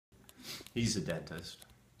He's a dentist.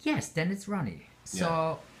 Yes, then it's Ronnie. Yeah.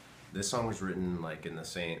 So This song was written like in the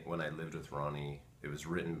same when I lived with Ronnie. It was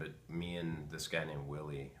written, but me and this guy named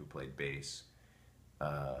Willie, who played bass,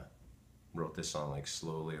 wrote this song like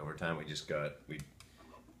slowly over time. We'd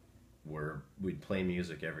play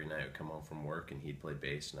music every night. We'd come home from work and he'd play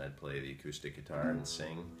bass and I'd play the acoustic guitar and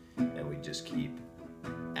sing, and we'd just keep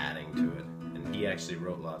adding to it. And he actually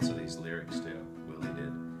wrote lots of these lyrics too. Willie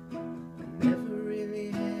did. I never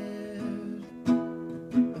really had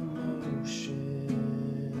emotions,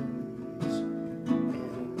 and I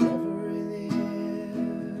never really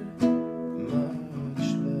had much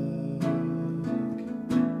luck.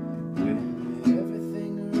 When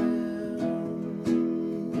everything around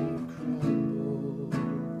me crumbled,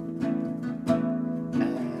 I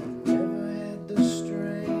never had the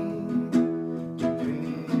strength to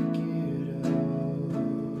pick it up.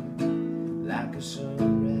 Like a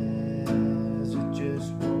sunrise, it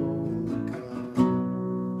just won't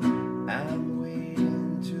come. I'm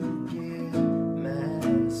waiting to get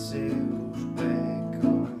myself back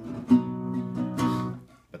home.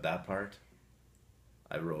 But that part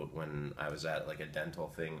I wrote when I was at like a dental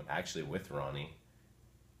thing, actually with Ronnie,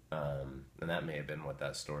 and that may have been what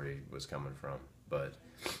that story was coming from. But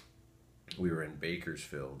we were in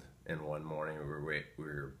Bakersfield, and one morning we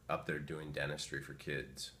were up there doing dentistry for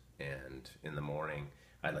kids, and in the morning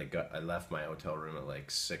I left my hotel room at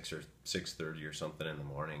like 6:30 or something in the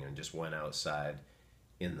morning, and just went outside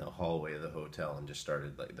in the hallway of the hotel and just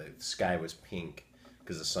started, like, the sky was pink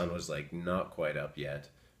because the sun was like not quite up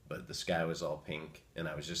yet, but the sky was all pink, and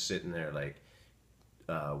I was just sitting there like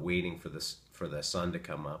waiting for the sun to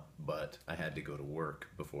come up, but I had to go to work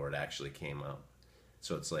before it actually came up.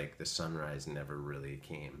 So it's like the sunrise never really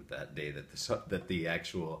came that day, that the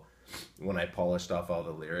actual, when I polished off all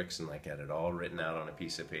the lyrics and like had it all written out on a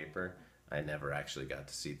piece of paper, I never actually got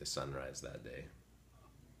to see the sunrise that day.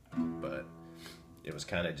 But it was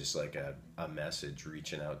kind of just like a message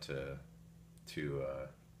reaching out to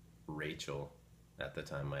Rachel, at the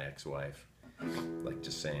time my ex-wife, like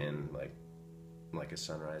just saying like a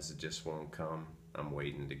sunrise that just won't come. I'm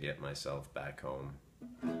waiting to get myself back home.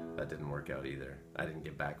 That didn't work out either. I didn't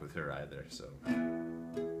get back with her either, so.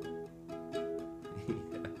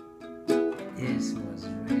 this was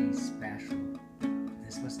really special.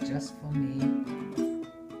 This was just for me.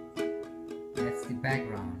 That's the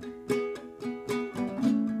background.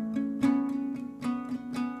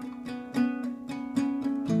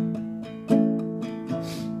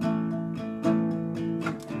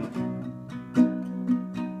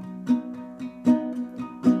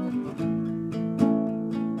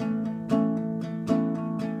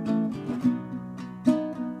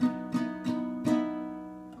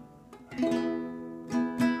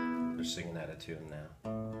 They're singing out of tune now.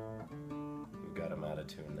 We've got them out of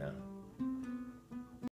tune now.